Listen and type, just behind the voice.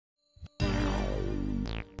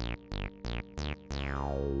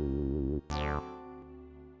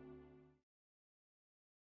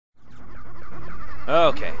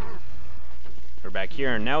Okay. We're back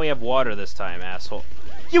here, and now we have water this time, asshole.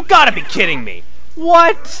 You gotta be kidding me!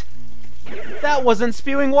 What? That wasn't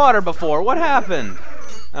spewing water before. What happened?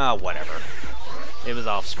 Ah, whatever. It was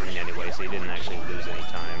off screen anyway, so you didn't actually lose any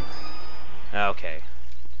time. Okay.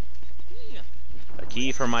 A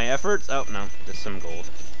key for my efforts? Oh, no. Just some gold.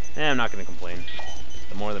 I'm not gonna complain.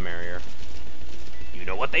 The more the merrier. You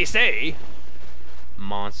know what they say!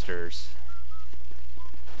 Monsters.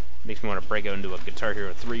 Makes me want to break out into a Guitar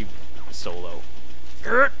Hero 3 solo.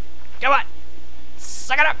 Come on!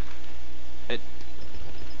 Suck it up!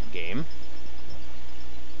 Game.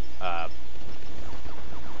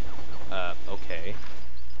 Okay.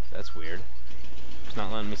 That's weird. It's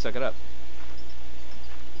not letting me suck it up.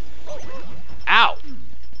 Ow!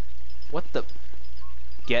 What the...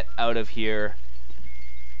 Get out of here.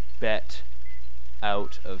 Bet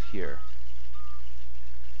out of here.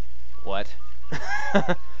 What?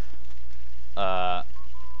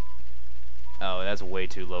 Oh, that's way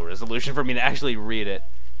too low resolution for me to actually read it.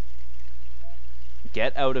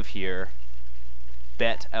 Get out of here.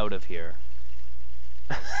 Bet out of here.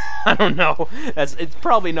 I don't know. It's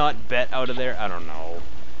probably not bet out of there. I don't know.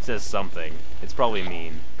 It says something. It's probably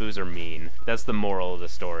mean. Boos are mean. That's the moral of the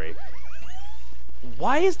story.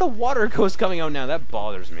 Why is the water ghost coming out now? That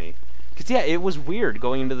bothers me. Because, yeah, it was weird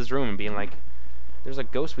going into this room and being like, there's a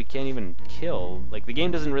ghost we can't even kill. Like, the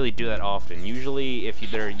game doesn't really do that often. Usually, if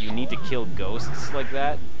you need to kill ghosts like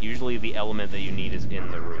that, usually the element that you need is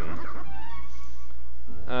in the room.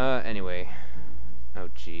 Anyway. Oh,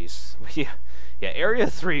 jeez. Yeah, Area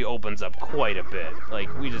 3 opens up quite a bit.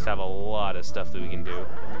 Like, we just have a lot of stuff that we can do.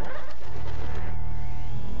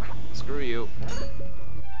 Screw you.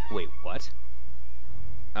 Wait, what?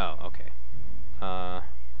 Oh, okay. Well,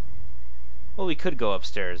 we could go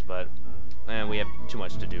upstairs, but we have too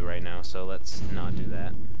much to do right now, so let's not do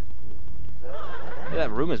that. Yeah,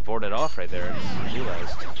 that room is boarded off right there. I just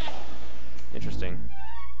realized. Interesting.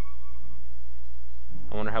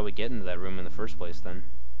 I wonder how we get into that room in the first place, then.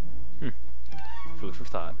 Food for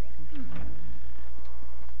thought.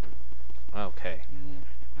 Okay.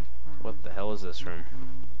 What the hell is this room?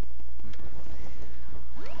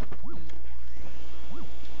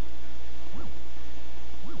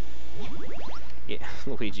 Yeah,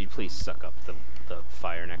 Luigi, please suck up the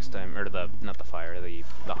fire next time, or not the fire, the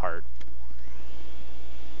heart.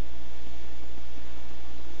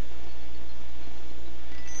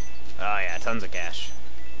 Oh yeah, tons of cash.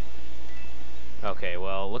 Okay,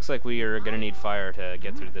 well, looks like we are gonna need fire to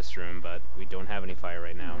get through this room, but we don't have any fire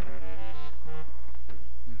right now.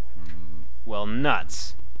 Well,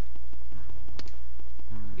 nuts.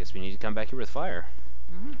 I guess we need to come back here with fire.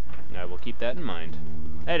 I will keep that in mind.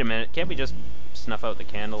 Wait a minute, can't we just snuff out the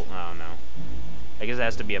candle? Oh, no. I guess it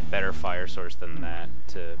has to be a better fire source than that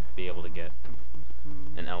to be able to get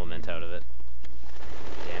an element out of it.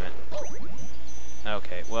 Damn it.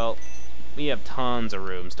 Okay, well, we have tons of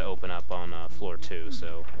rooms to open up on floor 2,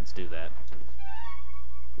 so let's do that.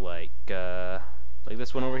 Like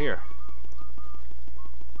this one over here.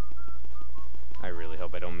 I really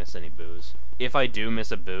hope I don't miss any boos. If I do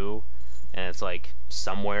miss a boo, and it's like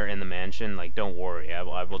somewhere in the mansion, like, don't worry,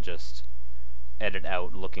 I will just edit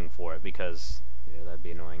out looking for it, because yeah, that'd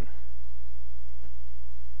be annoying.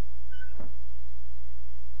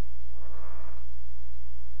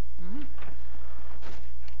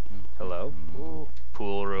 Hello? Ooh.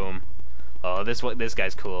 Pool room. Oh, this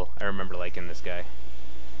guy's cool. I remember liking this guy.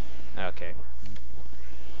 Okay.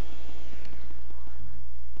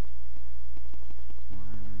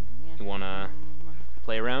 You wanna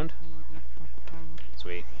play around?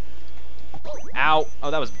 Sweet. Ow! Oh,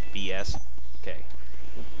 that was BS. Okay.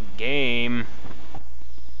 Game.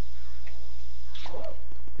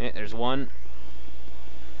 There's one.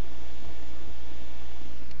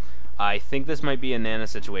 I think this might be a Nana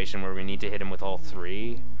situation where we need to hit him with all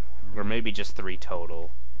 3. Or maybe just 3 total.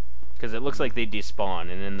 Because it looks like they despawn,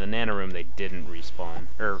 and in the Nana room they didn't respawn.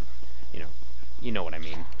 Or, you know what I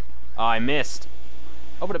mean. Oh, I missed.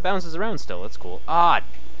 Oh, but it bounces around still. That's cool. Ah!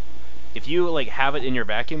 If you, like, have it in your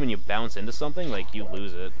vacuum and you bounce into something, like, you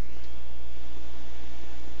lose it.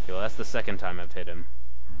 Okay, well, that's the second time I've hit him.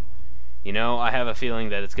 You know, I have a feeling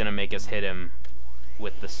that it's gonna make us hit him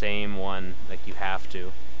with the same one. Like, you have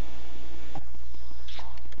to.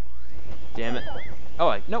 Damn it.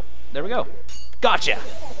 Oh, nope. There we go. Gotcha!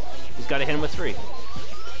 He's gotta hit him with 3.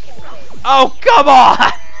 Oh, come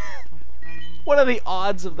on! What are the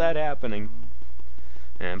odds of that happening?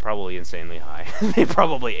 And probably insanely high. They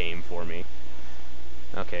probably aim for me.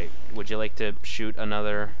 Okay, would you like to shoot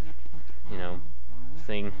another,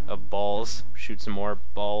 thing of balls? Shoot some more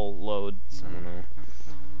ball loads? I don't know.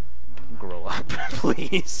 Grow up,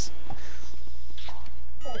 please.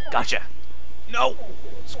 Gotcha. No!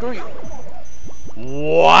 Screw you.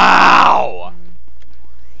 Wow!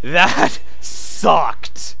 That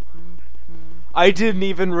sucked! I didn't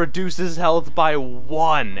even reduce his health by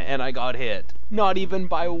 1, and I got hit. Not even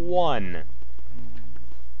by 1.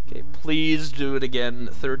 Okay, please do it again.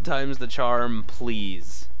 3rd time's the charm,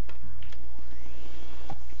 please.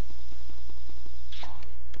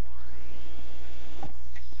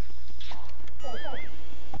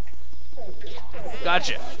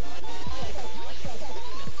 Gotcha.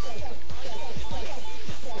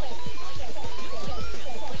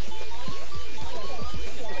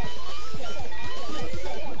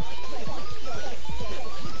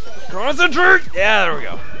 Concentrate! Yeah, there we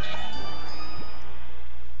go.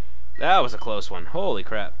 That was a close one. Holy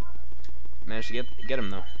crap. Managed to get him,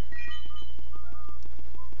 though.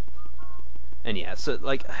 And yeah, so,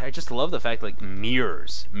 like, I just love the fact, like,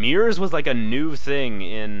 mirrors. Mirrors was, like, a new thing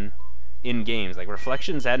in games. Like,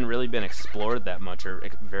 reflections hadn't really been explored that much, or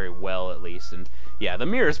very well, at least. And, yeah, the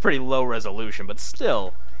mirror is pretty low resolution, but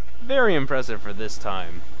still, very impressive for this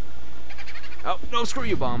time. Oh, no, screw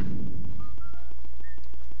you, bomb.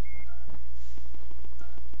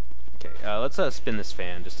 Okay, let's spin this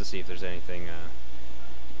fan just to see if there's anything.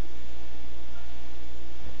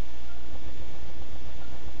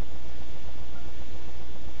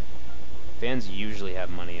 Fans usually have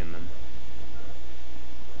money in them.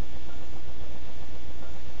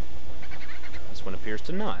 This one appears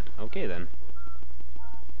to not. Okay then.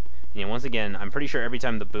 Yeah, once again, I'm pretty sure every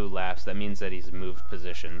time the Boo laughs, that means that he's moved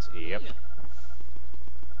positions. Yep.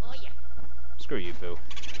 Oh yeah. Screw you, Boo.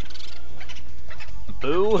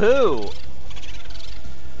 Boo-hoo!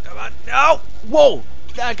 Come on, no! Whoa!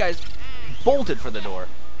 That guy's bolted for the door.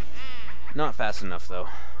 Not fast enough, though.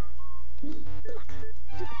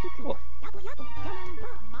 Cool.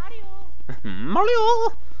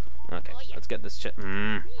 Mario! Okay, let's get this chest.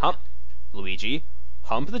 Hump. Luigi,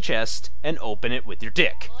 hump the chest and open it with your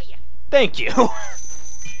dick. Oh yeah. Thank you!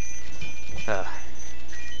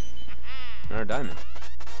 Another diamond.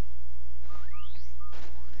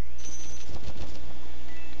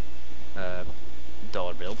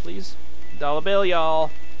 Dollar bill, please. Dollar bill,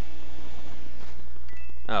 y'all.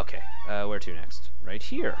 Okay, where to next? Right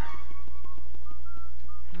here.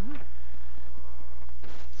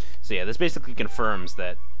 So yeah, this basically confirms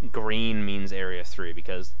that green means Area 3,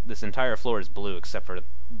 because this entire floor is blue except for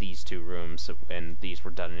these 2 rooms, and these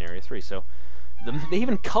were done in Area 3, so they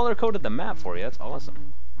even color-coded the map for you. That's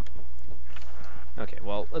awesome. Okay,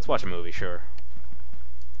 well, let's watch a movie, sure.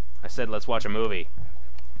 I said let's watch a movie.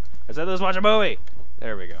 I said let's watch a movie!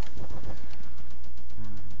 There we go.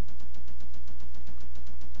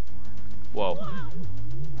 Whoa.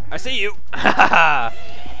 I see you! Ha ha ha!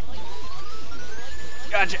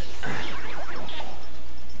 Gotcha!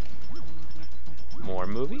 More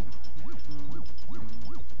movie?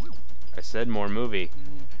 I said more movie.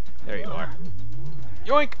 There you are.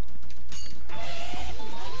 Yoink!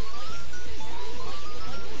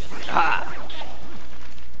 Ah!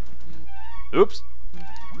 Oops!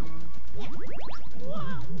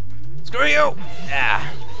 Screw you!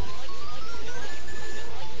 Ah!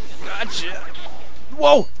 Gotcha!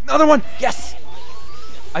 Whoa! Another one! Yes!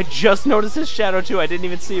 I just noticed his shadow too. I didn't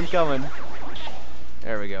even see him coming.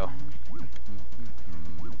 There we go.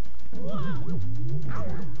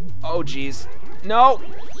 Oh, jeez. No!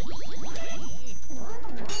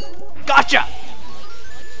 Gotcha!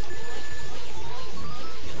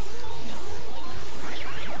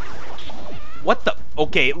 What the?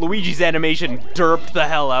 Okay, Luigi's animation derped the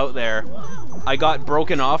hell out there. I got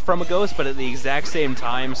broken off from a ghost, but at the exact same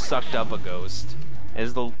time sucked up a ghost.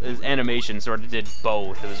 His animation sort of did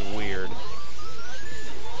both. It was weird.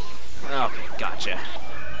 Okay, gotcha.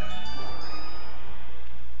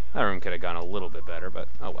 That room could have gone a little bit better, but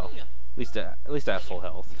oh well. At least I have full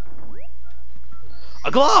health.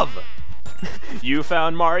 A glove! You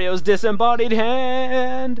found Mario's disembodied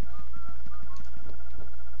hand!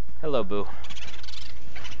 Hello, Boo.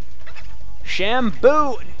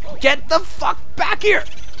 Shamboo! Get the fuck back here!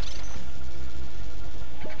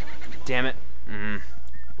 Damn it.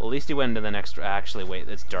 Well, at least he went into the next... Actually, wait,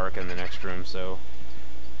 it's dark in the next room, so...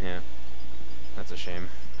 Yeah. That's a shame.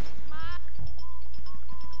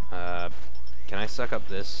 Can I suck up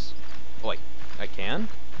this? Oh, I can?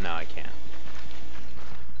 No, I can't.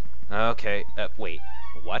 Okay, wait.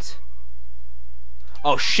 What?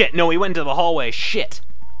 Oh, shit! No, he went into the hallway. Shit!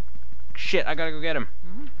 Shit, I gotta go get him.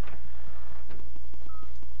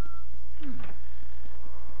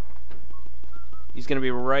 He's gonna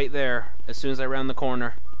be right there as soon as I round the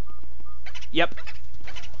corner. Yep.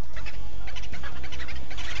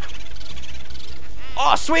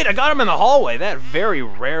 Oh, sweet! I got him in the hallway! That very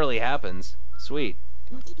rarely happens. Sweet.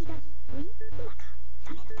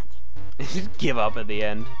 He give up at the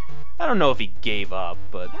end. I don't know if he gave up,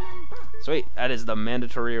 but... Sweet, that is the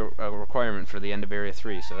mandatory requirement for the end of Area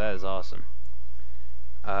 3, so that is awesome.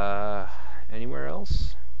 Anywhere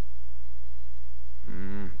else?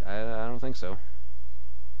 I don't think so.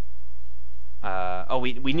 Oh,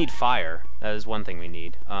 we need fire. That is one thing we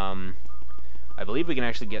need. I believe we can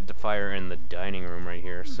actually get to fire in the dining room right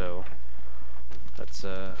here, so... Let's,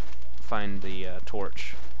 find the,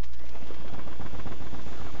 torch.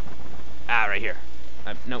 Ah, right here.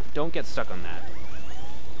 No, don't get stuck on that.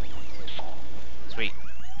 Sweet.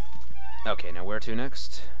 Okay, now where to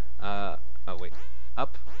next? Oh wait.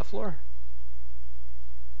 Up a floor?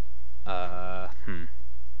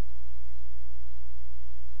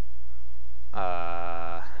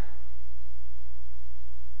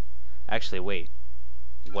 Actually, wait.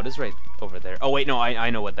 What is right over there? Oh wait, no, I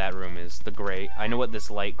know what that room is. The gray. I know what this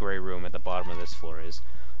light gray room at the bottom of this floor is.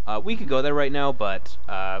 We could go there right now, but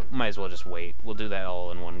might as well just wait. We'll do that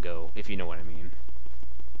all in one go, if you know what I mean.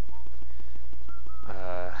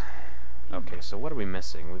 Okay, so what are we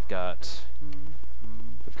missing? We've got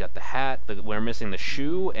the hat, we're missing the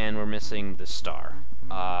shoe, and we're missing the star.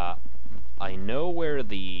 I know where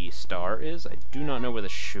the star is. I do not know where the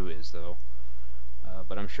shoe is, though.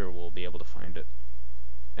 But I'm sure we'll be able to find it.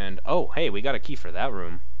 And, oh, hey, we got a key for that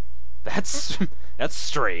room. That's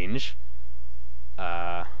strange.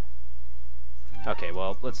 Okay,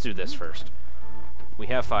 well, let's do this first. We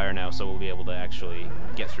have fire now, so we'll be able to actually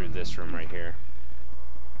get through this room right here.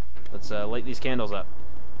 Let's light these candles up.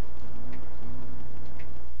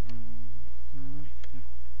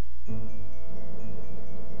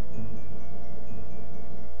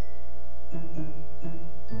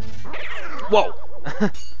 Whoa!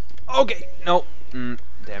 Okay, no.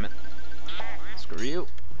 Damn it. Screw you.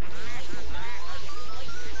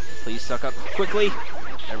 Please suck up quickly.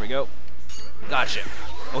 There we go. Gotcha.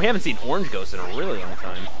 Oh, we haven't seen Orange Ghost in a really long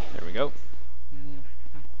time. There we go.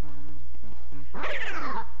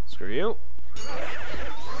 Screw you.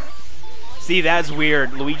 See, that's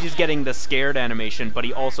weird. Luigi's getting the scared animation, but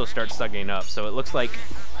he also starts sucking up. So it looks like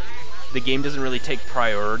the game doesn't really take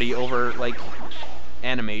priority over, like,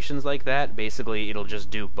 animations like that. Basically, it'll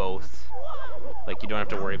just do both. Like, you don't have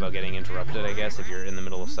to worry about getting interrupted, I guess, if you're in the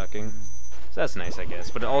middle of sucking. So that's nice, I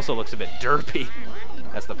guess. But it also looks a bit derpy.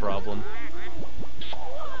 That's the problem.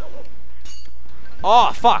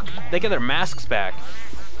 Oh, fuck! They get their masks back.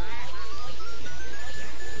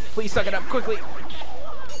 Please suck it up quickly.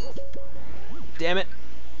 Damn it.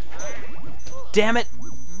 Damn it!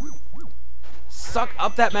 Suck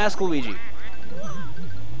up that mask, Luigi.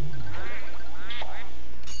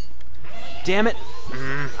 Damn it!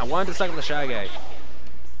 I wanted to suck up the Shy Guy.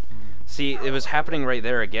 See, it was happening right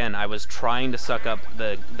there again. I was trying to suck up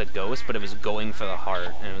the ghost, but it was going for the heart,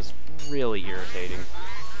 and it was really irritating.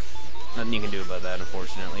 Nothing you can do about that,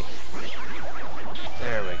 unfortunately.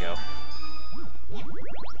 There we go.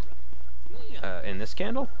 In this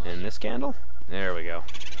candle? In this candle? There we go.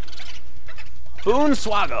 Boon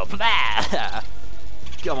Swaggle! Blah!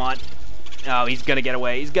 Come on. Oh, he's gonna get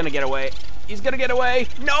away. He's gonna get away. He's gonna get away.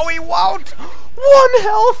 No, he won't! 1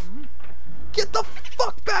 health! Get the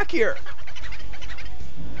fuck back here!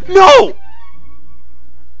 No!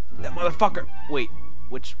 That motherfucker. Wait,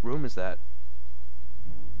 which room is that?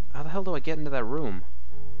 How the hell do I get into that room?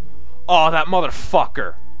 Oh, that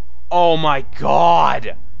motherfucker! Oh my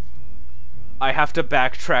god! I have to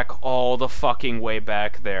backtrack all the fucking way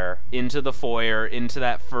back there. Into the foyer, into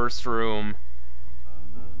that first room.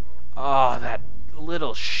 Oh, that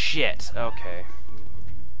little shit. Okay.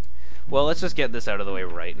 Well, let's just get this out of the way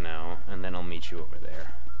right now, and then I'll meet you over there.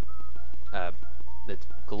 It's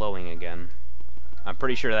glowing again. I'm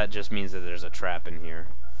pretty sure that just means that there's a trap in here.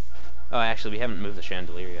 Oh, actually, we haven't moved the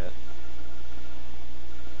chandelier yet.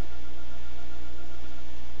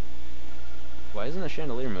 Why isn't the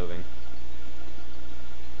chandelier moving?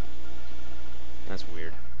 That's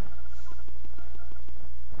weird.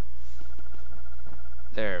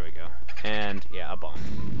 There we go. And, yeah, a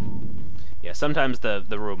bomb. Yeah, sometimes the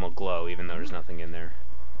room will glow even though there's nothing in there.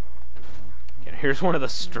 Okay, here's one of the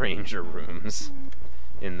stranger rooms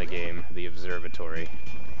in the game, the observatory.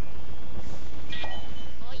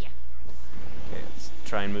 Okay, let's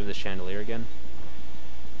try and move the chandelier again.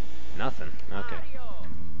 Nothing. Okay.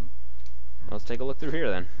 Let's take a look through here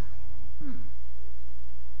then.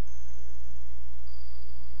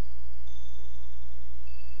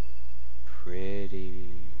 Pretty.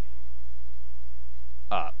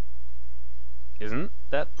 Isn't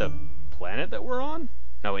that the planet that we're on?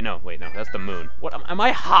 No, wait, no, that's the moon. What, am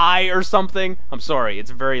I high or something? I'm sorry,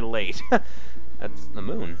 it's very late. That's the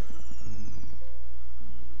moon.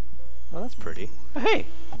 Oh, that's pretty. Oh, hey!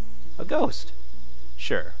 A ghost!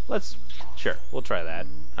 Sure, we'll try that.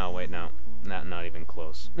 Oh, wait, no. Not even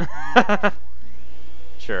close.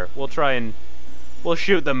 Sure, we'll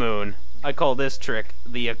shoot the moon. I call this trick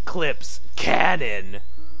the Eclipse Cannon.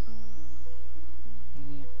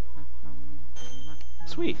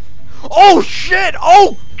 Sweet. Oh, shit!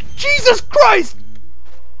 Oh, Jesus Christ!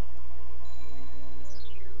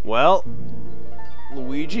 Well,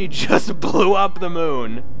 Luigi just blew up the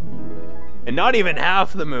moon. And not even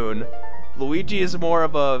half the moon. Luigi is more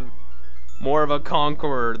of a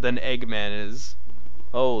conqueror than Eggman is.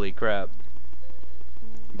 Holy crap.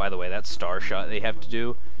 By the way, that star shot they have to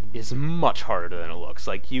do is much harder than it looks.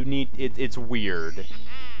 Like, you need... it's weird,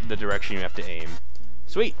 the direction you have to aim.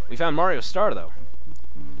 Sweet! We found Mario's star, though.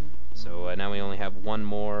 So now we only have one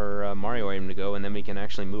more Mario item to go, and then we can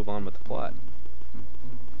actually move on with the plot.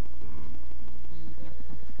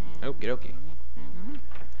 Okie dokie.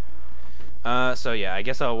 So yeah, I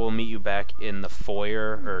guess I will meet you back in the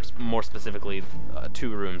foyer, or more specifically, 2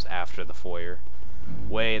 rooms after the foyer.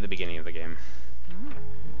 Way at the beginning of the game.